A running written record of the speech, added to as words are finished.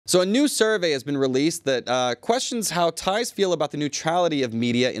So a new survey has been released that questions how Thais feel about the neutrality of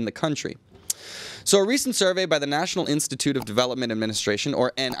media in the country. So a recent survey by the National Institute of Development Administration,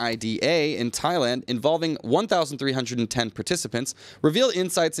 or NIDA, in Thailand, involving 1,310 participants, revealed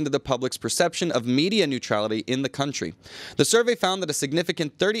insights into the public's perception of media neutrality in the country. The survey found that a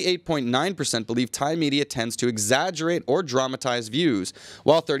significant 38.9% believe Thai media tends to exaggerate or dramatize views,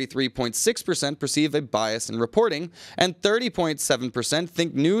 while 33.6% perceive a bias in reporting, and 30.7%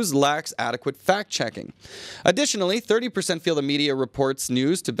 think news lacks adequate fact-checking. Additionally, 30% feel the media reports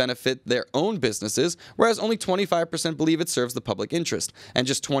news to benefit their own businesses, whereas only 25% believe it serves the public interest, and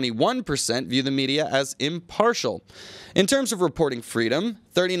just 21% view the media as impartial. In terms of reporting freedom,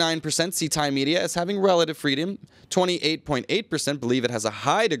 39% see Thai media as having relative freedom, 28.8% believe it has a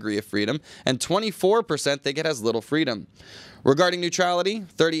high degree of freedom, and 24% think it has little freedom. Regarding neutrality,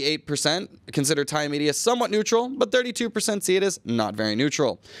 38% consider Thai media somewhat neutral, but 32% see it as not very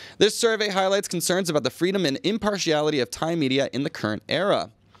neutral. This survey highlights concerns about the freedom and impartiality of Thai media in the current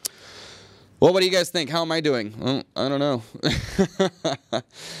era. Well, what do you guys think? How am I doing? Well, I don't know.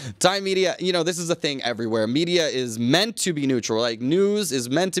 Thai media, this is a thing everywhere. Media is meant to be neutral. Like, news is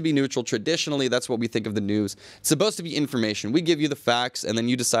meant to be neutral. Traditionally, that's what we think of the news. It's supposed to be information. We give you the facts, and then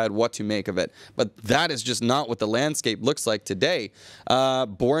you decide what to make of it. But that is just not what the landscape looks like today.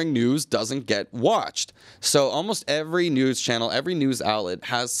 Boring news doesn't get watched. So almost every news channel, every news outlet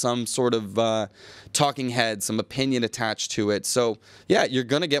has some sort of talking head, some opinion attached to it. So, yeah, you're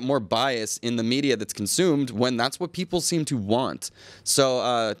going to get more bias in the media that's consumed when that's what people seem to want.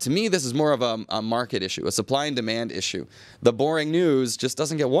 So to me, this is more of a market issue, a supply and demand issue. The boring news just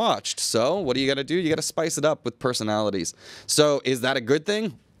doesn't get watched. So what do you got to do? You got to spice it up with personalities. So is that a good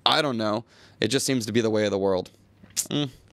thing? I don't know. It just seems to be the way of the world.